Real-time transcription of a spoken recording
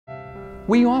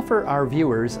We offer our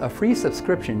viewers a free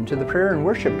subscription to the Prayer and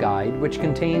Worship Guide, which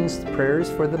contains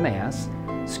prayers for the Mass,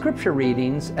 scripture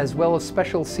readings, as well as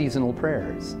special seasonal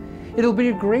prayers. It'll be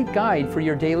a great guide for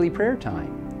your daily prayer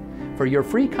time. For your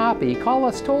free copy, call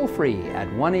us toll-free at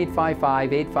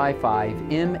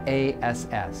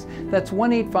 1-855-855-MASS. That's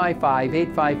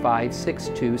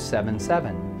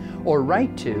 1-855-855-6277. Or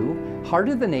write to Heart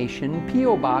of the Nation,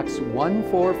 P.O. Box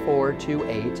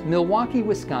 14428, Milwaukee,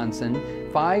 Wisconsin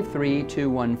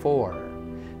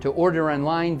 53214. To order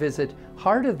online, visit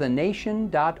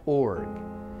heartofthenation.org.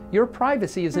 Your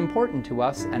privacy is important to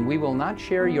us, and we will not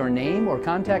share your name or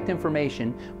contact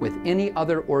information with any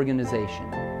other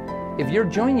organization. If you're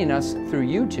joining us through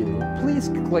YouTube, please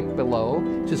click below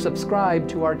to subscribe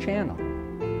to our channel.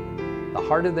 The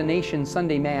Heart of the Nation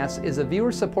Sunday Mass is a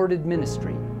viewer-supported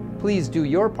ministry. Please do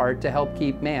your part to help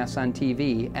keep Mass on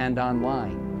TV and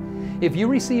online. If you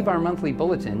receive our monthly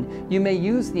bulletin, you may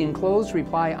use the enclosed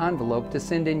reply envelope to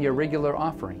send in your regular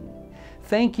offering.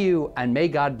 Thank you, and may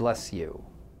God bless you.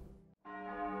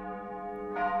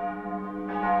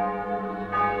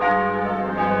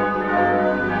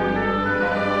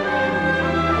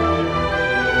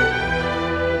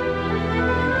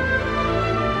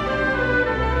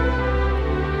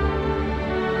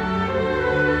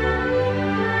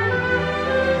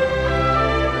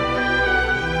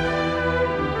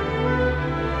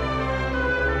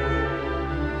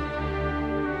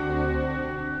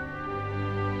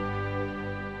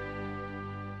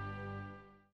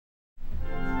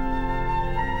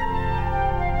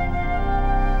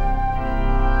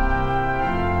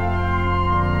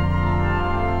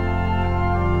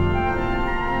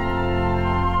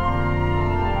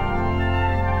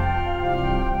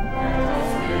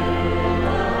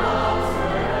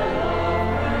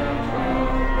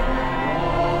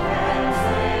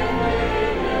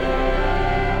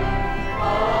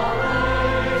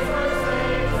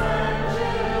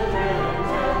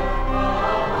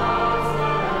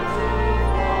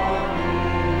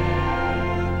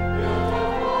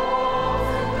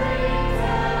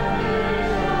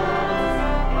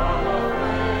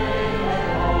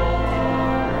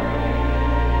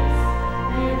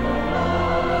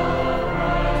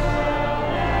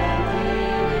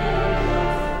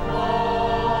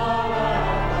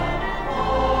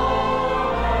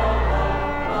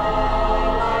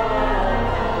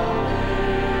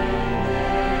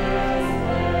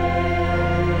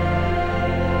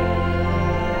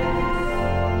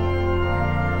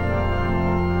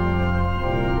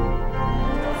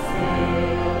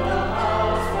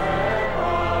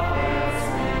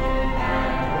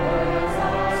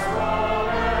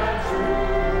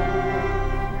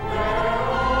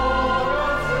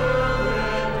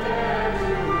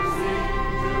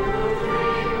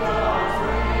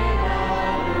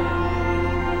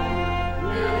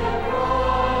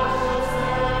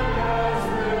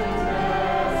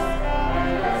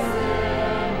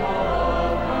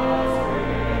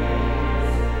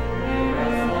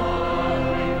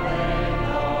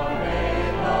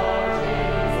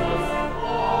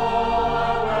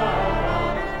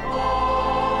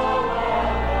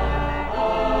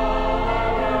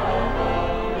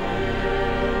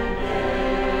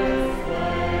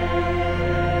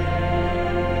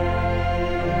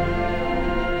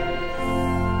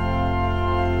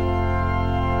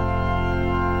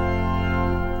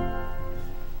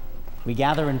 We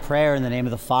gather in prayer in the name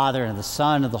of the Father, and of the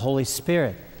Son, and of the Holy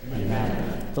Spirit.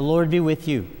 Amen. The Lord be with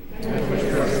you. And with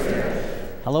your spirit.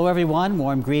 Hello, everyone.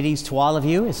 Warm greetings to all of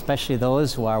you, especially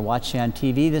those who are watching on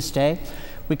TV this day.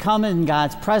 We come in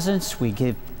God's presence. We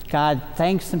give God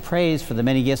thanks and praise for the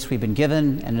many gifts we've been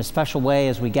given. And in a special way,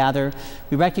 as we gather,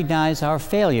 we recognize our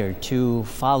failure to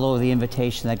follow the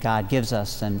invitation that God gives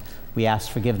us, and we ask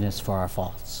forgiveness for our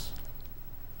faults.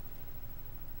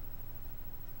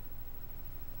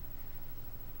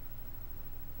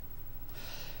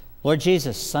 Lord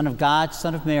Jesus, Son of God,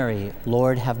 Son of Mary,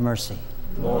 Lord, have mercy.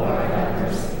 Lord, have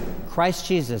mercy. Christ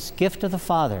Jesus, gift of the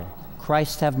Father,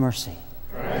 Christ, have mercy.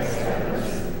 Christ, have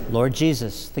mercy. Lord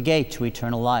Jesus, the gate to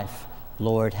eternal life,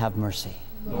 Lord, have mercy.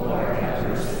 Lord, have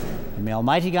mercy. And may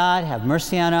Almighty God have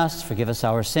mercy on us, forgive us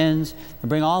our sins, and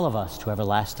bring all of us to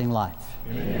everlasting life.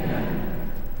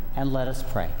 Amen. And let us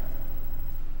pray.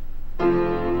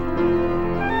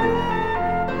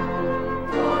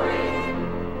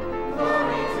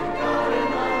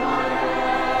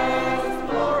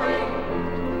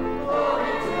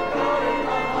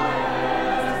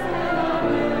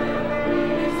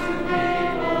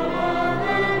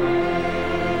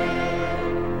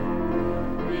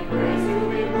 We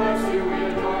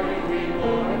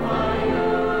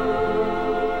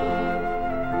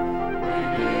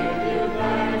give you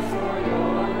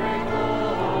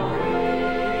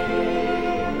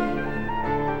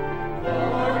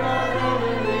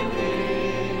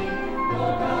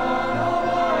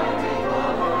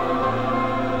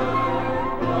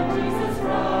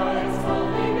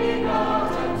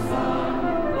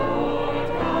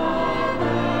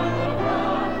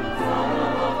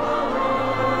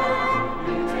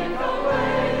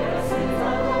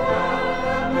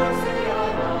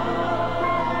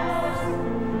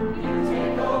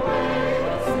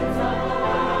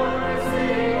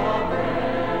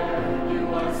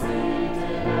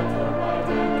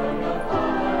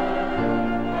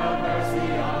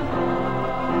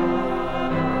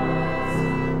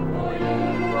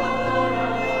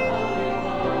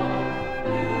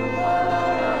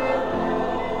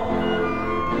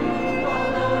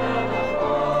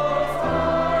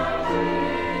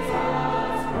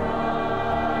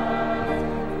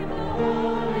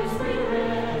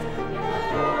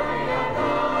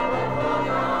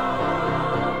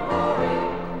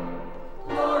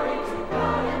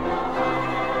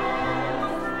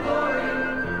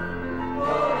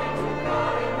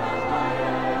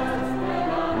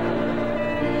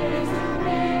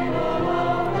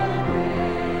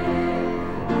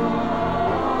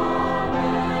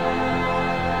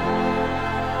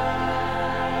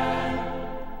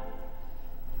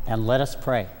and let us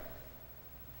pray.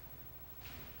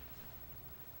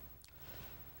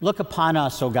 Look upon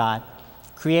us, O God,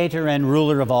 Creator and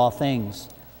ruler of all things,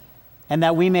 and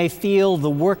that we may feel the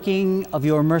working of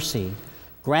your mercy,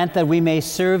 grant that we may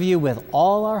serve you with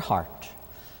all our heart.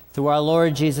 Through our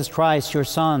Lord Jesus Christ, your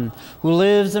Son, who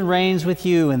lives and reigns with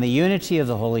you in the unity of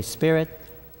the Holy Spirit,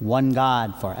 one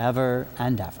God, forever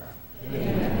and ever.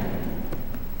 Amen.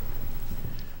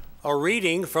 A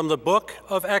reading from the book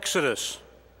of Exodus.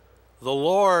 The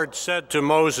Lord said to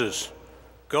Moses,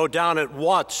 "Go down at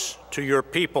once to your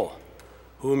people,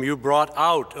 whom you brought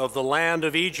out of the land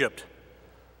of Egypt,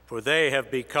 for they have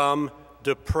become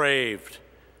depraved.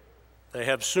 They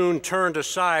have soon turned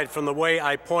aside from the way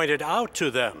I pointed out to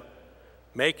them,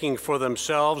 making for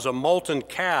themselves a molten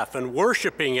calf and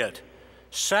worshiping it,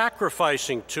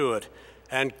 sacrificing to it,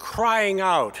 and crying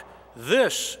out,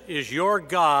 'This is your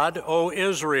God, O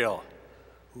Israel,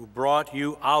 who brought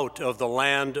you out of the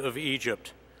land of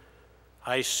Egypt.'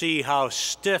 I see how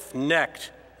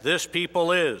stiff-necked this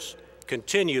people is,"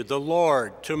 continued the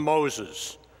Lord to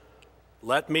Moses.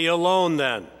 "Let me alone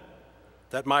then,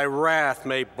 that my wrath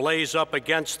may blaze up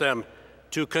against them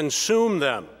to consume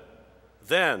them.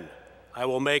 Then I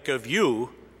will make of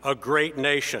you a great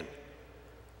nation."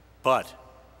 But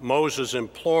Moses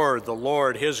implored the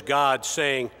Lord his God,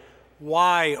 saying,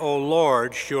 "Why, O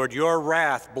Lord, should your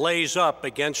wrath blaze up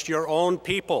against your own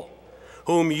people,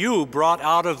 whom you brought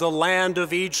out of the land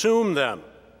of Egypt, consume them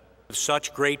with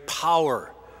such great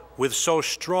power, with so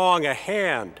strong a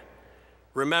hand?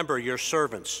 Remember your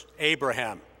servants,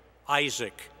 Abraham,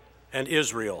 Isaac, and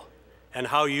Israel, and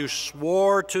how you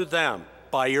swore to them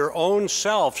by your own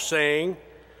self, saying,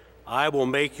 'I will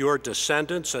make your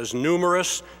descendants as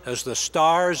numerous as the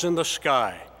stars in the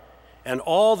sky, and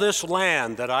all this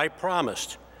land that I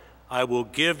promised I will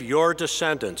give your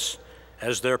descendants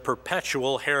as their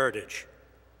perpetual heritage.'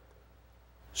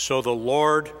 So the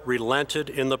Lord relented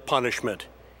in the punishment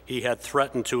he had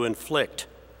threatened to inflict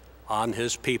on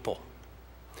his people."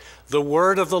 The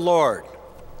word of the Lord.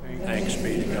 Thanks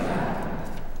be to God.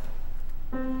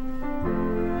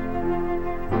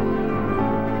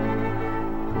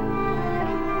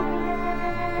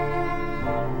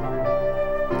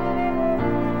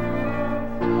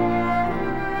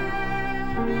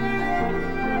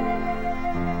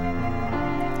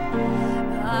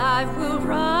 I will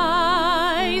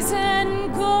rise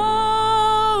and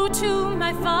go to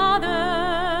my Father.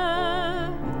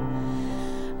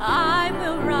 I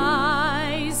will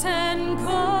rise and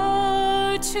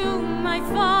go to my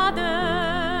Father.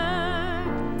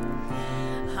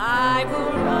 I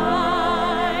will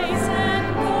rise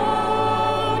and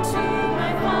go to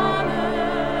my Father.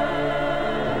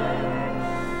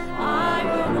 I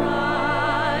will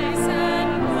rise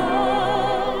and go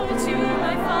to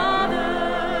my Father.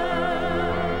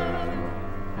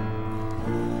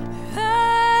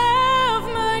 Have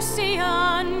mercy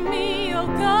on me, O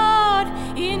God,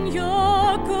 in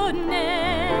your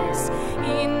goodness,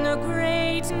 in the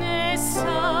greatness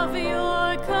of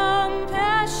your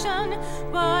compassion.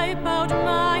 Wipe out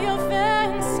my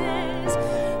offenses,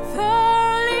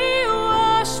 thoroughly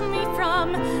wash me from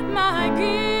my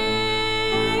guilt,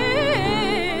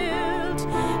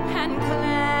 and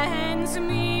cleanse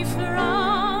me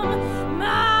from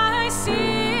my sin.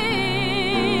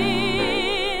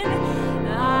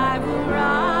 I will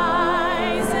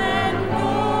rise and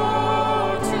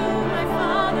go to my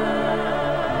Father.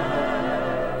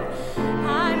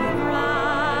 I will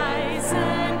rise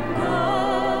and go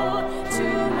to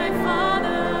my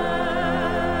Father.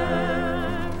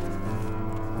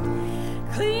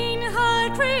 Clean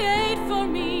heart create for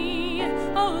me,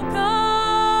 O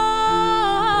God,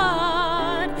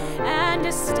 and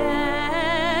a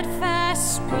steadfast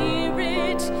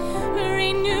spirit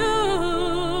renew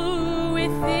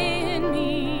within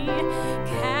me.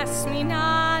 Cast me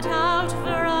not out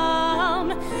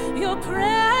from your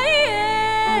presence,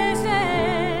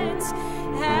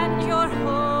 and your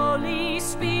Holy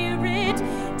Spirit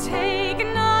take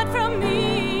not from me.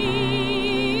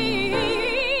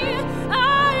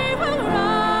 I will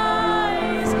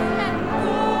rise and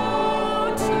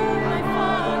go to my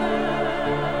Father.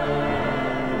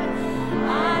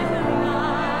 I will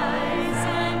rise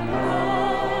and go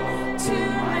to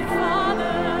my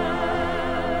Father.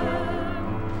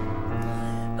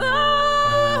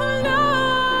 Oh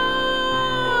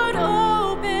Lord,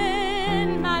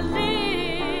 open my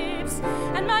lips,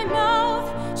 and my mouth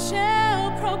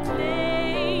shall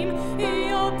proclaim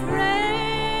your praise.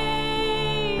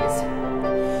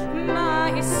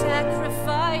 My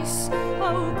sacrifice,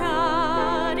 O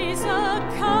God, is a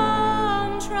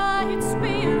contrite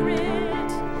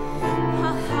spirit,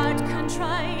 a heart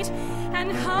contrite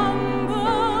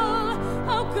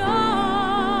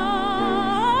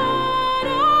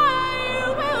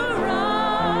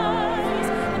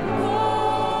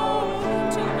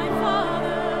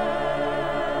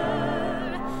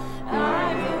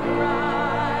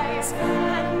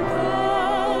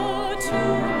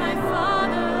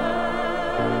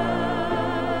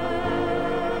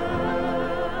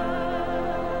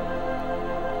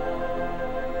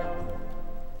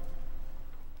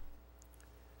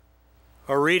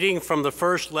reading from the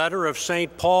first letter of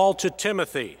St. Paul to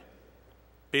Timothy.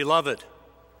 Beloved,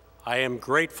 I am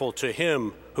grateful to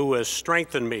him who has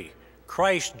strengthened me,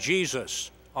 Christ Jesus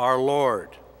our Lord,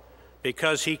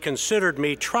 because he considered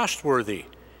me trustworthy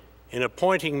in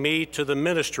appointing me to the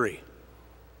ministry.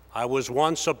 I was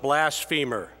once a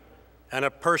blasphemer and a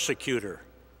persecutor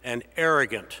and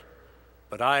arrogant,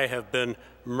 but I have been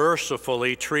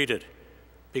mercifully treated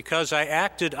because I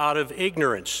acted out of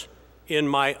ignorance in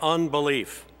my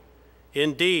unbelief.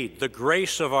 Indeed, the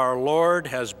grace of our Lord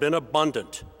has been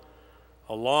abundant,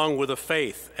 along with the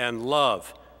faith and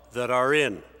love that are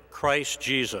in Christ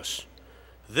Jesus.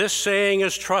 This saying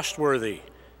is trustworthy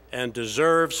and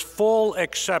deserves full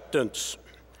acceptance.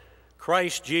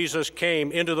 Christ Jesus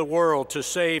came into the world to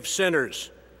save sinners.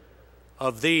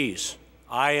 Of these,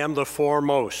 I am the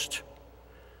foremost.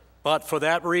 But for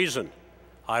that reason,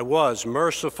 I was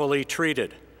mercifully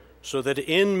treated, so that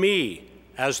in me,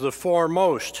 as the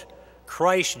foremost,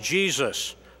 Christ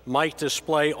Jesus might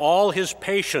display all his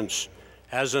patience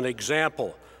as an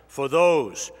example for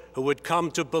those who would come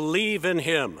to believe in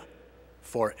him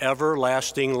for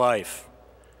everlasting life.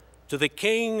 To the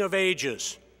King of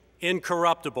ages,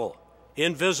 incorruptible,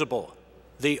 invisible,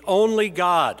 the only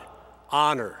God,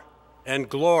 honor and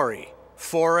glory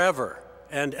forever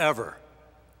and ever.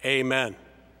 Amen.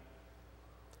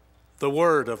 The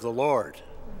word of the Lord.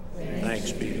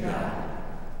 Thanks be to God.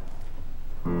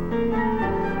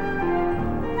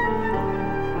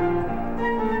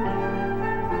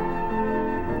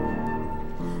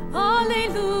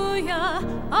 Alleluia,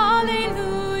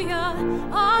 alleluia,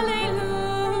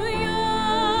 alleluia.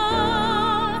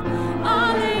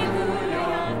 Alleluia,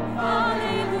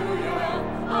 alleluia,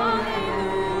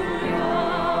 alleluia.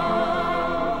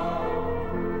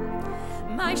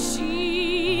 My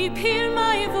sheep hear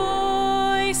my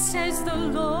voice, says the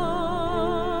Lord.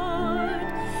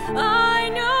 I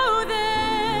know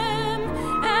them,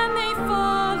 and they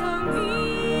follow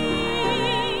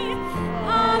me.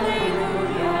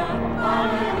 Alleluia,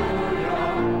 alleluia,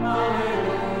 alleluia.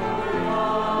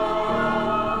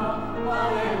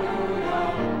 Alleluia,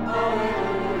 alleluia,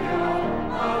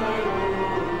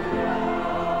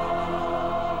 alleluia.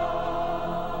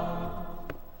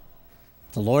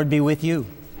 The Lord be with you.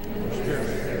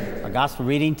 Our gospel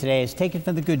reading today is taken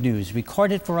from the Good News,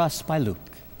 recorded for us by Luke.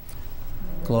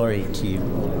 Glory to you,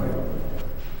 Lord.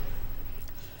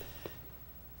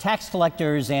 Tax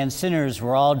collectors and sinners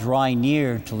were all drawing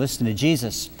near to listen to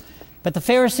Jesus. But the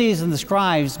Pharisees and the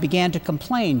scribes began to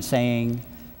complain, saying,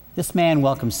 "This man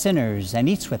welcomes sinners and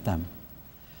eats with them."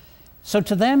 So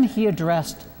to them he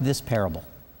addressed this parable.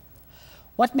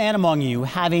 What man among you,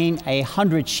 having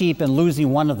 100 sheep and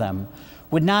losing one of them,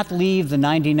 would not leave the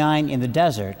 99 in the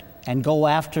desert and go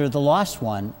after the lost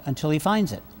one until he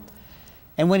finds it?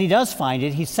 And when he does find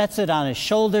it, he sets it on his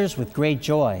shoulders with great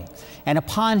joy. And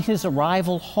upon his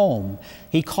arrival home,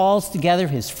 he calls together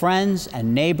his friends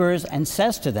and neighbors and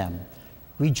says to them,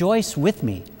 "Rejoice with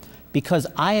me, because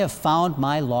I have found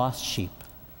my lost sheep."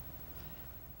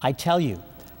 I tell you,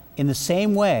 in the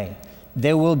same way,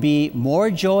 there will be more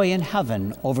joy in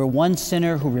heaven over one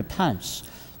sinner who repents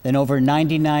than over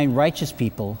 99 righteous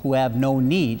people who have no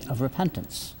need of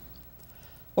repentance.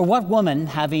 Or what woman,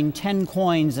 having 10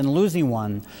 coins and losing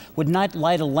one, would not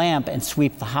light a lamp and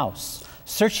sweep the house,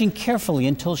 searching carefully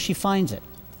until she finds it?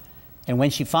 And when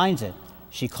she finds it,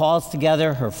 she calls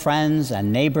together her friends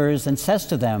and neighbors and says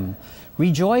to them,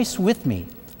 "Rejoice with me,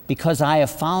 because I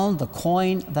have found the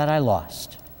coin that I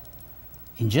lost."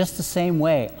 In just the same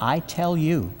way, I tell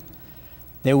you,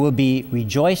 there will be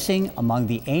rejoicing among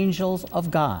the angels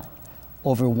of God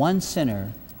over one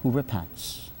sinner who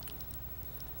repents.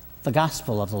 The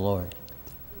Gospel of the Lord.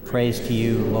 Praise to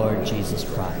you, Lord Jesus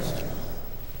Christ.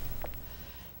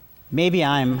 Maybe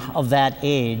I'm of that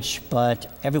age, but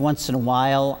every once in a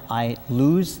while I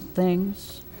lose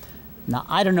things. Now,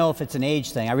 I don't know if it's an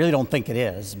age thing. I really don't think it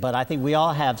is, but I think we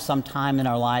all have some time in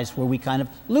our lives where we kind of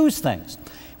lose things.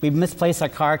 We misplace our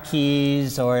car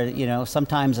keys or,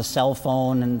 sometimes a cell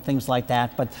phone and things like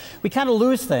that, but we kind of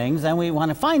lose things and we want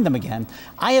to find them again.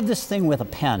 I have this thing with a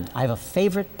pen. I have a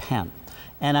favorite pen,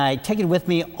 and I take it with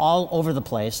me all over the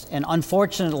place, and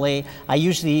unfortunately, I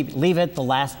usually leave it the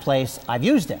last place I've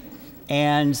used it.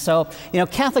 And so,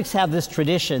 Catholics have this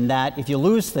tradition that if you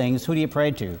lose things, who do you pray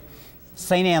to?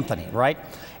 St. Anthony, right?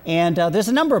 And there's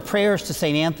a number of prayers to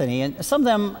St. Anthony, and some of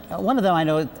them, one of them I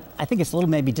know, I think it's a little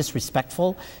maybe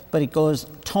disrespectful, but it goes,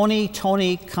 "Tony,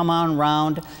 Tony, come on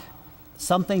round,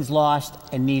 something's lost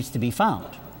and needs to be found."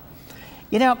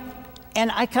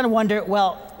 And I kind of wonder,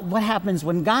 well, what happens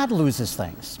when God loses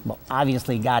things? Well,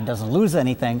 obviously God doesn't lose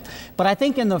anything, but I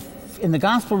think in in the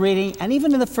gospel reading and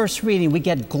even in the first reading, we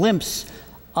get a glimpse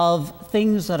of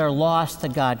things that are lost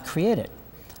that God created.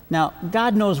 Now,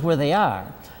 God knows where they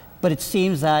are, but it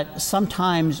seems that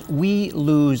sometimes we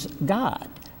lose God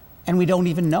and we don't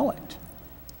even know it.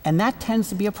 And that tends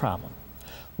to be a problem.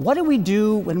 What do we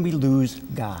do when we lose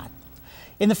God?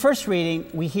 In the first reading,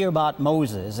 we hear about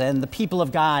Moses, and the people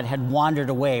of God had wandered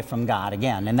away from God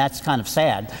again, and that's kind of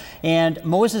sad. And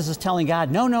Moses is telling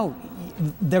God, no,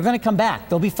 they're going to come back.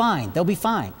 They'll be fine. They'll be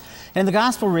fine. And in the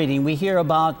gospel reading, we hear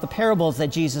about the parables that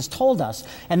Jesus told us,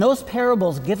 and those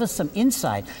parables give us some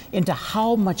insight into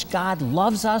how much God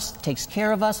loves us, takes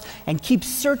care of us, and keeps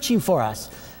searching for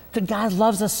us. Because God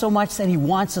loves us so much that he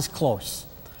wants us close.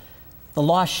 The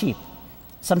lost sheep.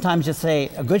 Sometimes you say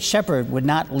a good shepherd would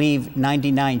not leave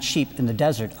 99 sheep in the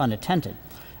desert unattended.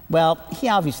 Well, he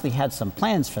obviously had some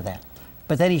plans for that,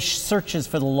 but then he searches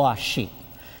for the lost sheep.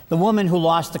 The woman who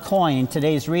lost the coin in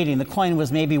today's reading, the coin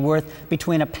was maybe worth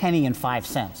between a penny and 5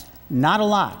 cents. Not a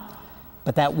lot,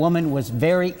 but that woman was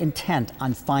very intent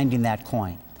on finding that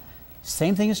coin.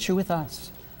 Same thing is true with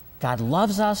us. God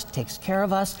loves us, takes care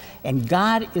of us, and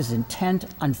God is intent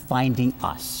on finding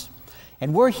us.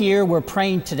 And we're here, we're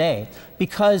praying today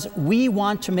because we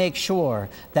want to make sure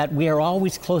that we are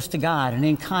always close to God and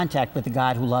in contact with the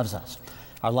God who loves us.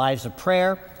 Our lives of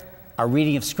prayer, our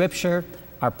reading of Scripture,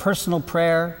 our personal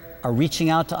prayer, our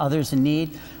reaching out to others in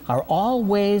need are all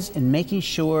ways in making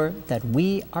sure that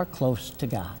we are close to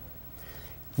God.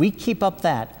 If we keep up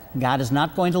that, God is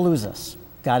not going to lose us.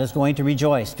 God is going to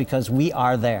rejoice because we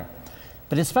are there.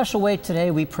 But in a special way today,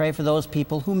 we pray for those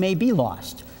people who may be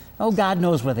lost. Oh, God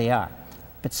knows where they are.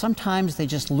 But sometimes they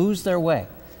just lose their way.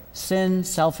 Sin,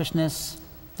 selfishness,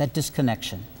 that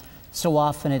disconnection. So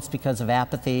often it's because of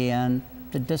apathy and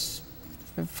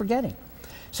forgetting.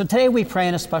 So today we pray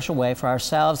in a special way for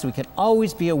ourselves that we can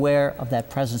always be aware of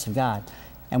that presence of God.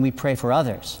 And we pray for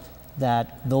others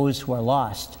that those who are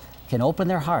lost can open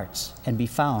their hearts and be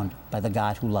found by the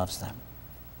God who loves them.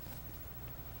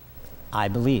 I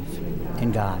believe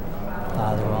in God,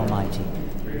 Father Almighty,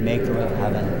 maker of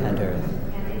heaven and earth,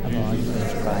 of Lord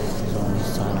Jesus Christ, his only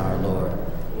Son, our Lord,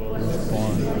 who was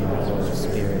born from the Holy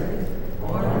Spirit,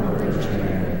 born of the Virgin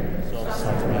Mary,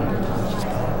 suffered under Pontius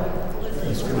Pilate,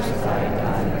 was crucified,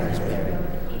 died, and was buried.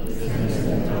 He was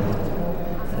the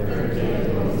third day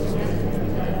he rose again from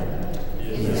the dead.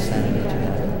 He ascended into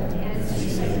heaven, and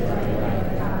seated at the right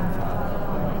hand of the Father.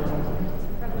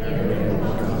 There he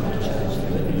will come to judge the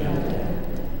living and the dead.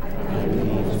 I believe in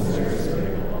the Holy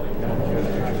Spirit, the Holy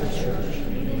Catholic Church,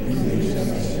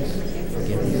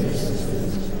 forgiveness of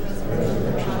sins,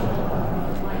 resurrection of the body,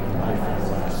 and life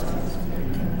everlasting.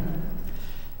 Amen.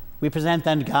 We present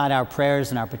then to God our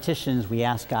prayers and our petitions. We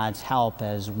ask God's help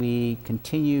as we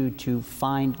continue to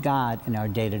find God in our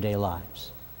day-to-day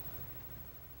lives.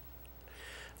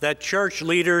 That church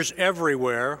leaders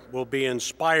everywhere will be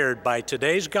inspired by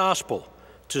today's gospel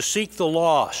to seek the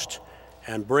lost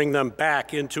and bring them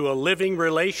back into a living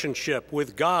relationship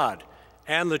with God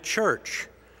and the church.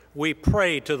 We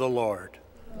pray to the Lord.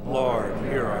 Lord,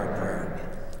 hear our prayer.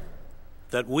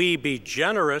 That we be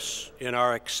generous in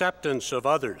our acceptance of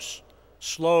others,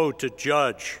 slow to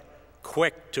judge,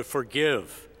 quick to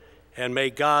forgive, and may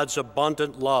God's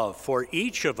abundant love for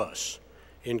each of us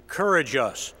encourage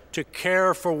us to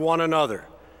care for one another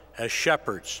as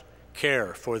shepherds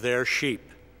care for their sheep.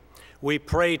 We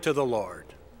pray to the Lord.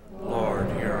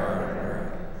 Lord, hear our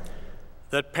prayer.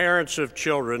 That parents of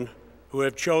children who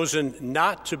have chosen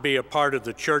not to be a part of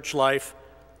the church life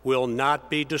will not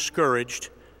be discouraged,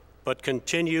 but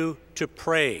continue to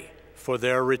pray for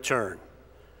their return.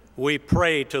 We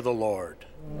pray to the Lord.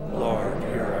 Lord,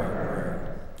 hear our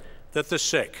prayer. That the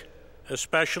sick,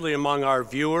 especially among our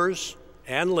viewers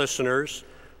and listeners,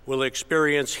 will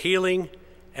experience healing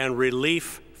and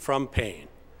relief from pain.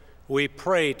 We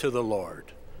pray to the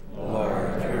Lord.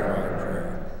 Lord, hear our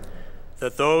prayer.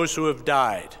 That those who have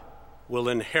died will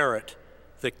inherit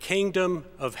the kingdom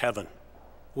of heaven.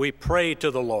 We pray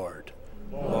to the Lord.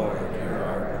 Lord, hear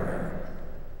our prayer.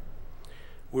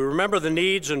 We remember the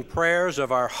needs and prayers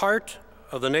of our Heart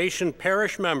of the Nation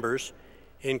parish members,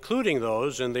 including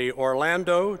those in the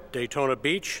Orlando, Daytona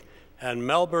Beach, and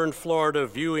Melbourne, Florida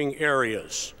viewing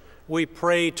areas. We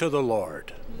pray to the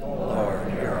Lord.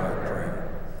 Lord, hear our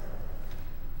prayer.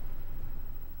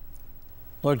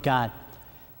 Lord God,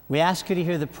 we ask you to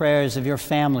hear the prayers of your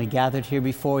family gathered here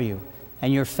before you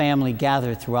and your family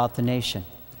gathered throughout the nation.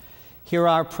 Hear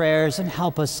our prayers and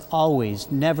help us always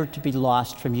never to be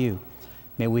lost from you.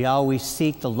 May we always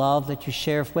seek the love that you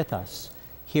share with us.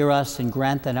 Hear us and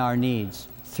grant then our needs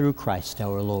through Christ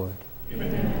our Lord.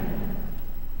 Amen.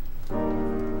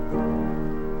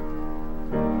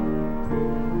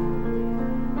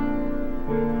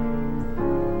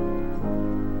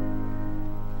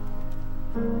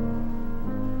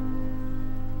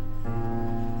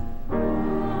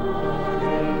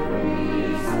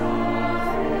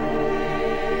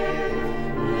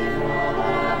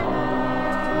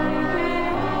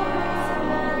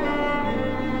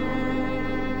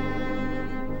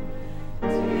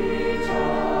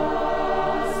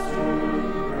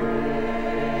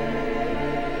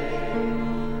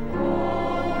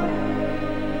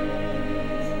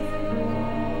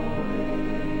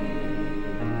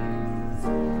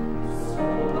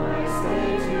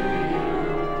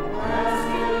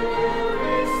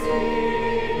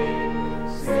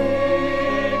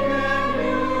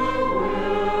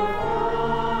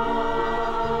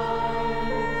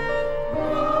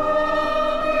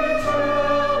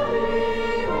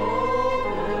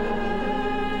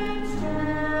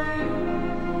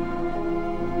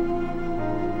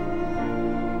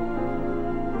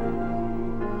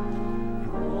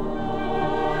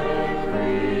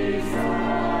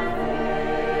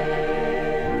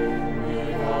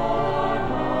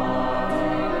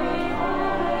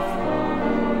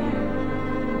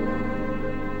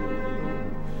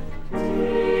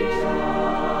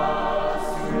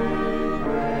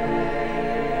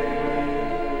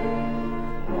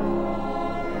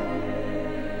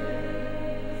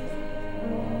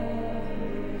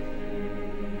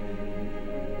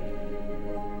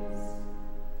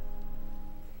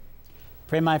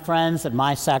 Pray, my friends, that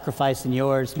my sacrifice and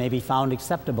yours may be found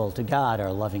acceptable to God,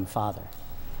 our loving Father.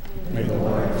 May the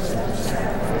Lord accept the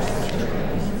sacrifice of your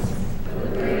hands for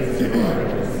the praise of our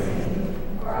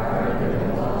name, for our good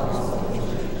and the loss of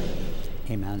the church.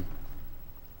 Amen.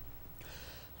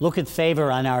 Look with favor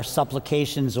on our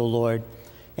supplications, O Lord,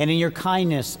 and in your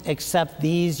kindness accept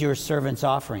these your servants'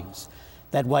 offerings,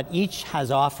 that what each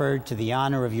has offered to the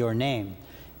honor of your name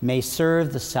may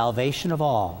serve the salvation of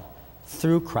all,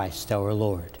 through Christ our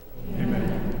Lord.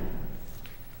 Amen.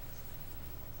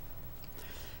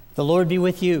 The Lord be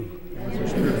with you. And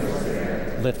with your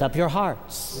spirit. Lift up your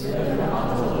hearts. Lift them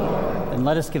up to the Lord. And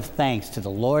let us give thanks to the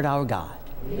Lord our God.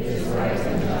 It is right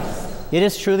and just. It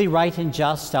is truly right and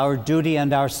just, our duty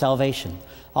and our salvation,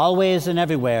 always and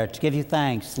everywhere to give you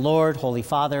thanks, Lord, Holy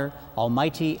Father,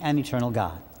 Almighty and eternal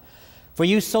God. For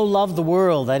you so loved the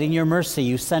world that in your mercy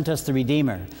you sent us the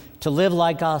Redeemer, to live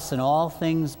like us in all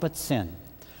things but sin,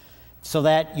 so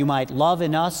that you might love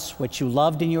in us what you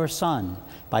loved in your Son,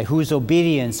 by whose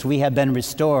obedience we have been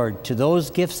restored to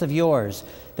those gifts of yours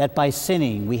that by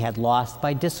sinning we had lost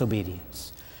by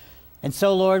disobedience. And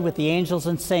so, Lord, with the angels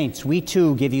and saints, we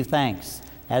too give you thanks,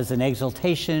 as an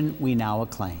exaltation we now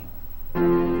acclaim.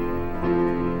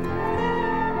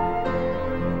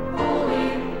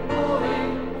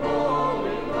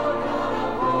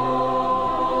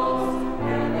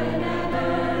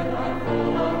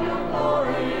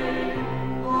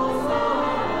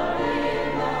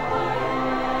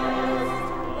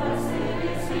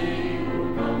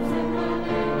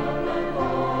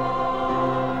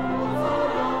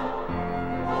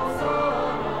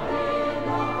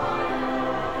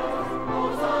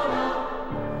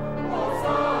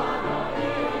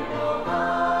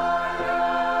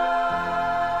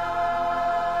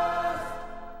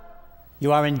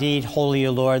 You are indeed holy,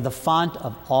 O Lord, the font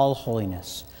of all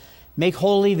holiness. Make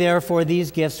holy, therefore,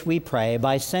 these gifts, we pray,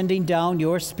 by sending down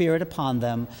your Spirit upon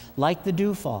them like the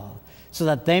dewfall, so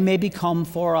that they may become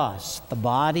for us the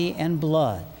body and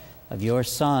blood of your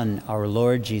Son, our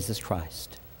Lord Jesus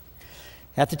Christ.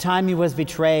 At the time he was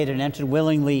betrayed and entered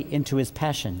willingly into his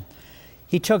passion,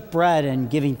 he took bread and,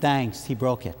 giving thanks, he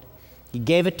broke it. He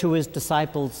gave it to his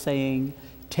disciples, saying,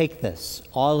 "Take this,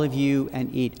 all of you,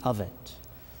 and eat of it.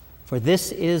 For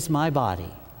this is my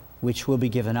body, which will be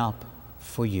given up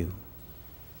for you."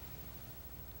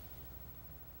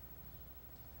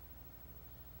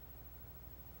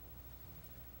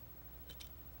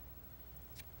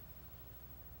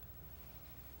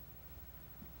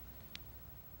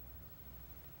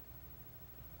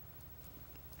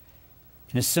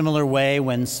 In a similar way,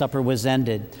 when supper was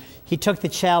ended, he took the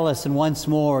chalice and once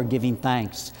more, giving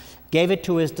thanks, gave it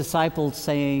to his disciples,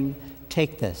 saying,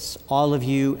 "Take this, all of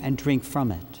you, and drink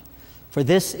from it. For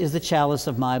this is the chalice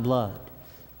of my blood,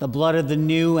 the blood of the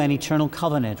new and eternal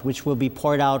covenant, which will be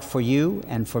poured out for you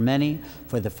and for many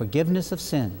for the forgiveness of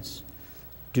sins.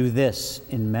 Do this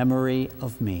in memory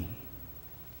of me."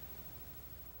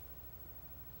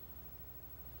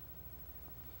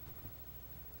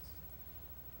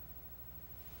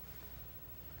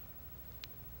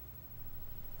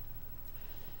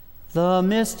 The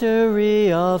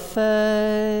mystery of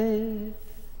faith.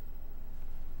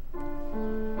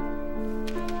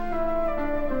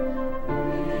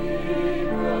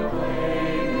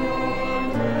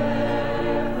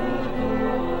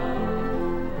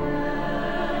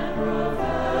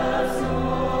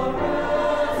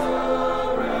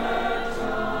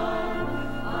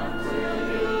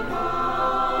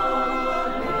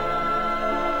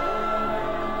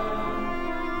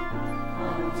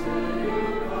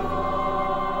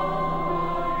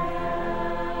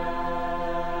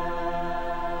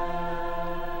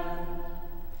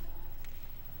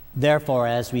 Therefore,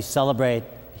 as we celebrate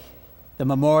the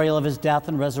memorial of his death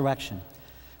and resurrection,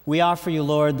 we offer you,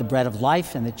 Lord, the bread of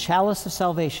life and the chalice of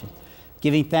salvation,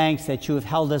 giving thanks that you have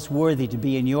held us worthy to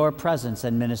be in your presence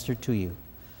and minister to you.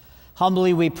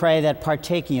 Humbly we pray that,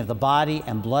 partaking of the body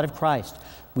and blood of Christ,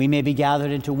 we may be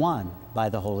gathered into one by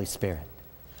the Holy Spirit.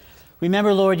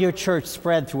 Remember, Lord, your church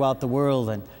spread throughout the world,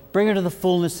 and bring her to the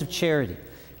fullness of charity,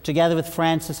 together with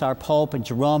Francis, our Pope, and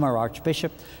Jerome, our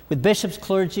Archbishop, with bishops,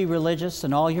 clergy, religious,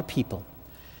 and all your people.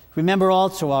 Remember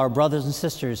also our brothers and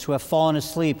sisters who have fallen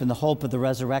asleep in the hope of the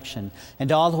resurrection,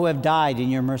 and all who have died in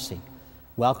your mercy.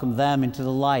 Welcome them into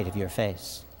the light of your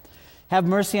face. Have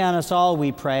mercy on us all,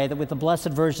 we pray, that with the Blessed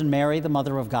Virgin Mary, the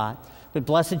Mother of God, with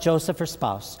blessed Joseph, her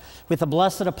spouse, with the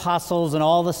blessed apostles and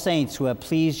all the saints who have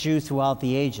pleased you throughout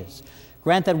the ages,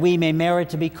 grant that we may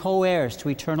merit to be co-heirs to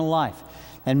eternal life,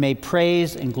 and may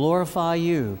praise and glorify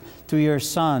you through your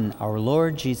Son, our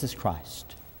Lord Jesus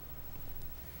Christ.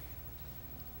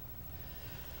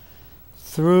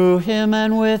 Through him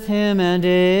and with him and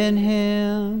in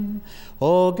him,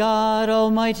 O God,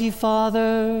 Almighty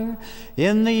Father,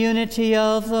 in the unity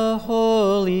of the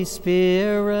Holy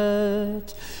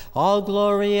Spirit, all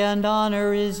glory and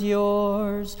honor is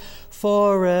yours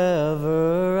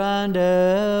forever and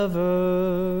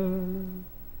ever.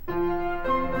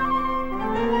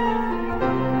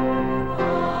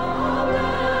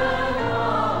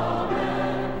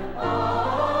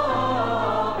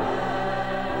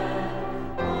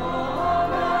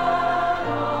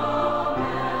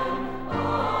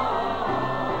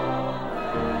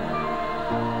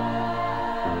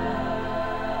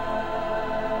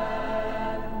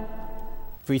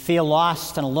 If we feel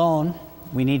lost and alone,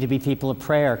 we need to be people of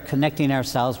prayer, connecting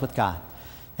ourselves with God.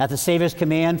 At the Savior's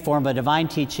command, formed by divine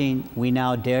teaching, we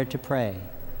now dare to pray.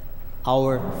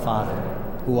 Our Father,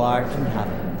 who art in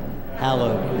heaven,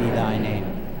 hallowed be thy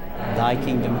name. Thy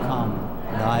kingdom come,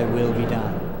 thy will be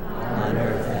done, on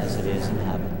earth as it is in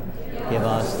heaven. Give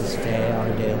us this day our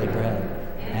daily bread,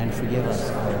 and forgive us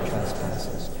our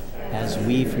trespasses, as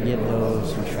we forgive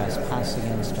those who trespass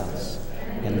against us.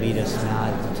 And lead us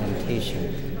not into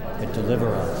temptation, but deliver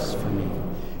us from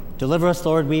evil. Deliver us,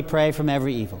 Lord, we pray, from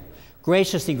every evil.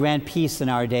 Graciously grant peace in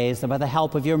our days, that by the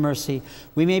help of your mercy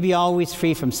we may be always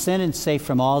free from sin and safe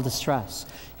from all distress,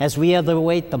 as we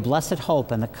await the blessed hope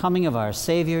and the coming of our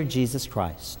Savior, Jesus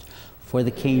Christ. For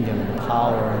the kingdom, the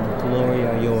power, and the glory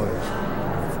are yours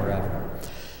forever.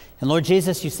 And Lord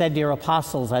Jesus, you said to your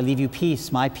apostles, I leave you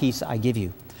peace, my peace I give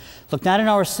you. Look not on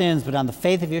our sins, but on the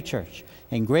faith of your church,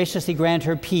 and graciously grant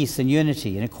her peace and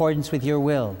unity in accordance with your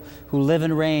will, who live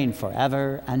and reign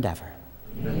forever and ever.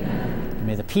 Amen. And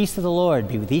may the peace of the Lord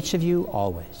be with each of you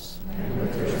always.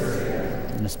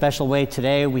 In a special way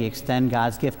today, we extend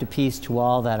God's gift of peace to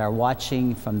all that are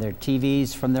watching from their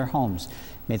TVs, from their homes.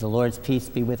 May the Lord's peace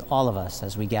be with all of us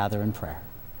as we gather in prayer.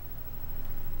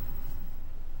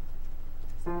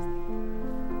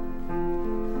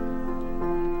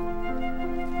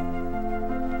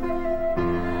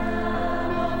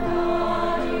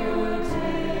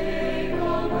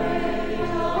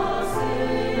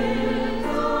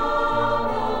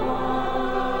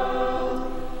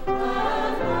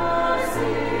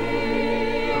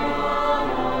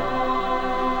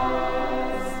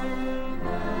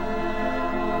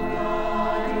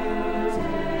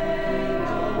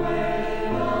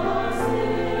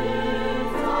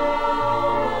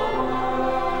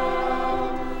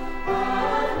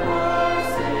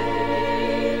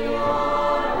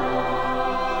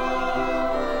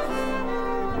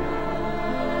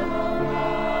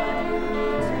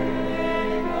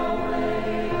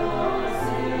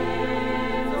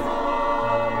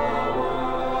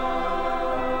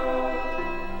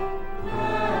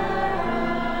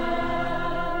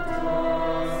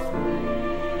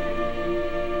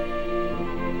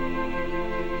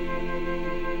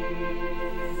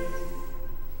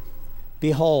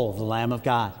 Behold the Lamb of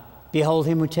God. Behold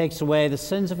him who takes away the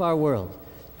sins of our world.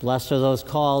 Blessed are those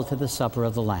called to the supper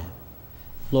of the Lamb.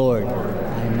 Lord,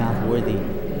 I am not worthy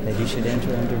that you should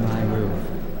enter under my roof,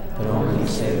 but only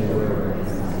say the word,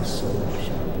 and my soul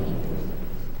shall be healed.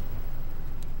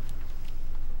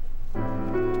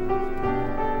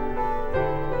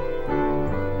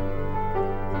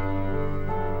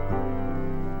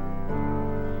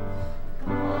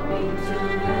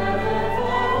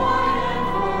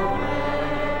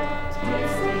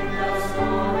 Jesus.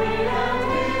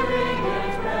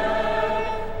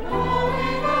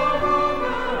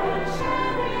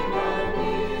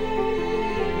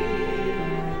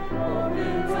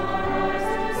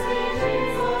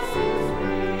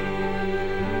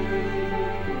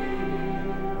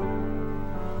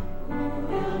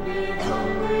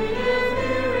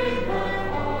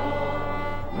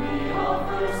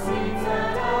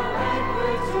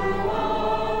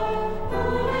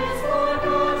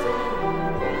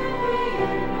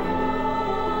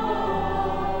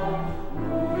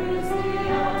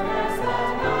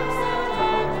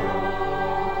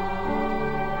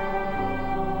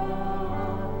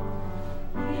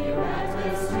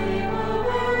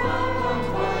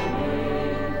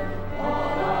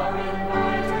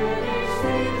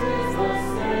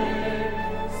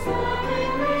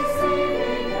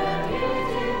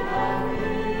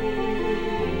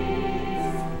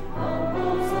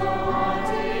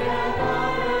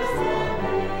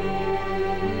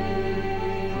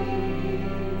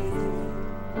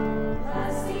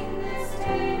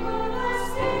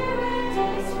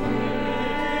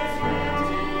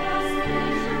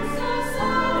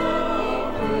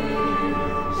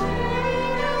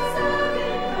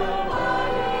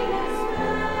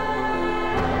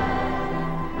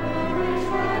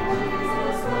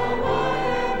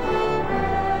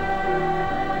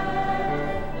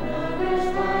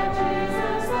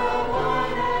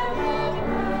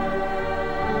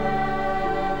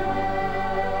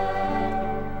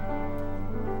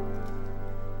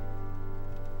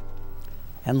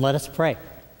 And let us pray.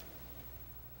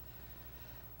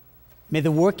 May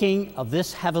the working of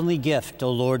this heavenly gift, O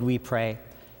Lord, we pray,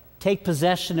 take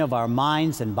possession of our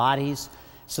minds and bodies,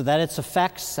 so that its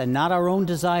effects and not our own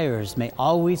desires may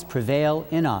always prevail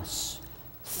in us,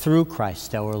 through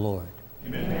Christ our Lord.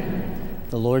 Amen.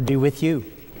 The Lord be with you.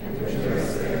 And with your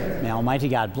spirit. May Almighty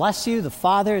God bless you, the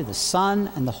Father, the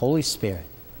Son, and the Holy Spirit.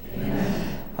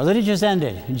 Amen. Our liturgy is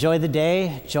ended. Enjoy the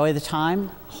day, enjoy the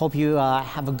time. Hope you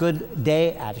have a good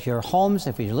day at your homes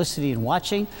if you're listening and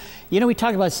watching. You know, we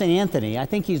talk about St. Anthony. I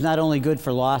think he's not only good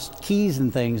for lost keys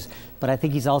and things, but I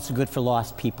think he's also good for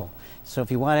lost people. So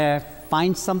if you want to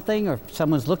find something or if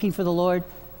someone's looking for the Lord,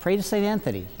 pray to St.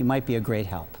 Anthony. He might be a great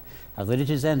help. Our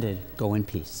liturgy is ended. Go in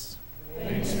peace.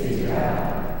 Thanks be to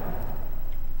God.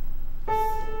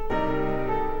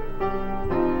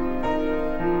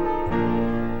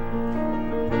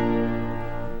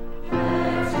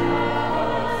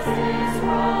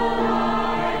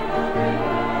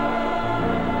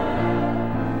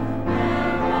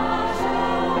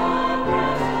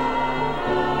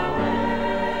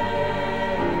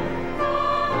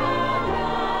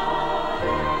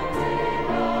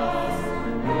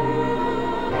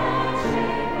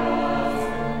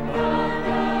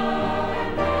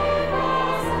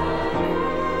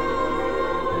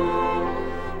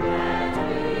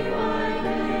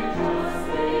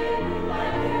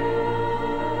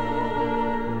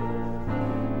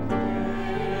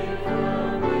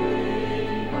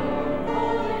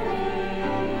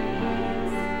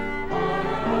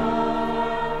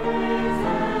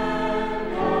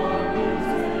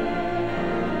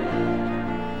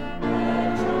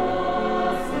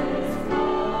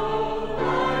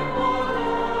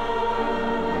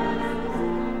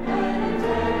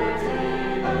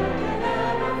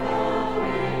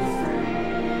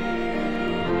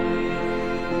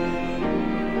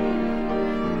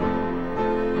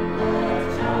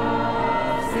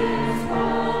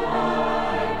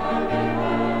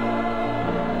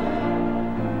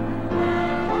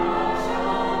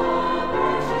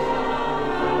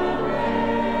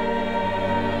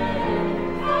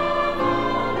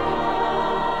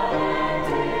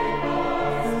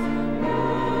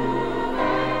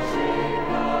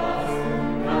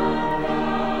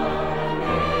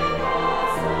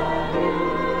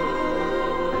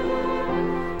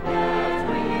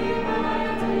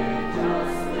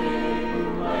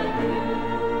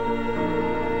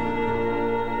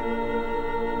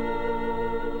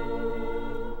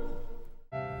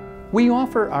 We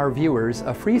offer our viewers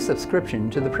a free subscription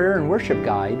to the Prayer and Worship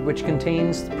Guide, which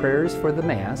contains prayers for the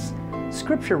Mass,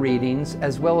 scripture readings,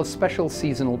 as well as special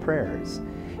seasonal prayers.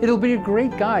 It'll be a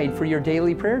great guide for your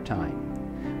daily prayer time.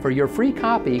 For your free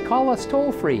copy, call us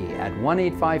toll-free at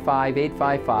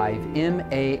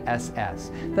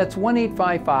 1-855-855-MASS. That's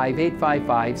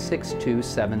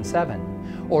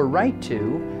 1-855-855-6277. Or write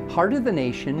to Heart of the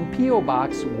Nation, P.O.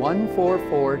 Box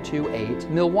 14428,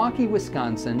 Milwaukee,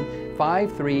 Wisconsin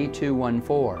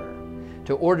 53214.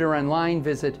 To order online,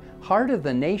 visit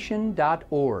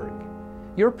heartofthenation.org.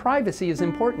 Your privacy is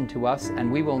important to us,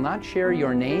 and we will not share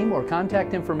your name or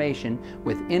contact information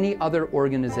with any other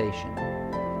organization.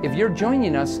 If you're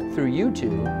joining us through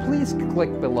YouTube, please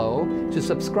click below to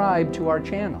subscribe to our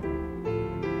channel.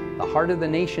 The Heart of the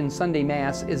Nation Sunday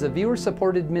Mass is a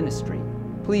viewer-supported ministry.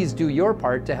 Please do your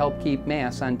part to help keep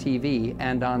Mass on TV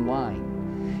and online.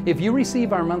 If you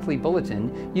receive our monthly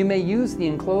bulletin, you may use the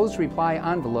enclosed reply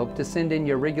envelope to send in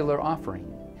your regular offering.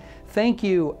 Thank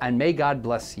you, and may God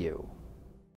bless you.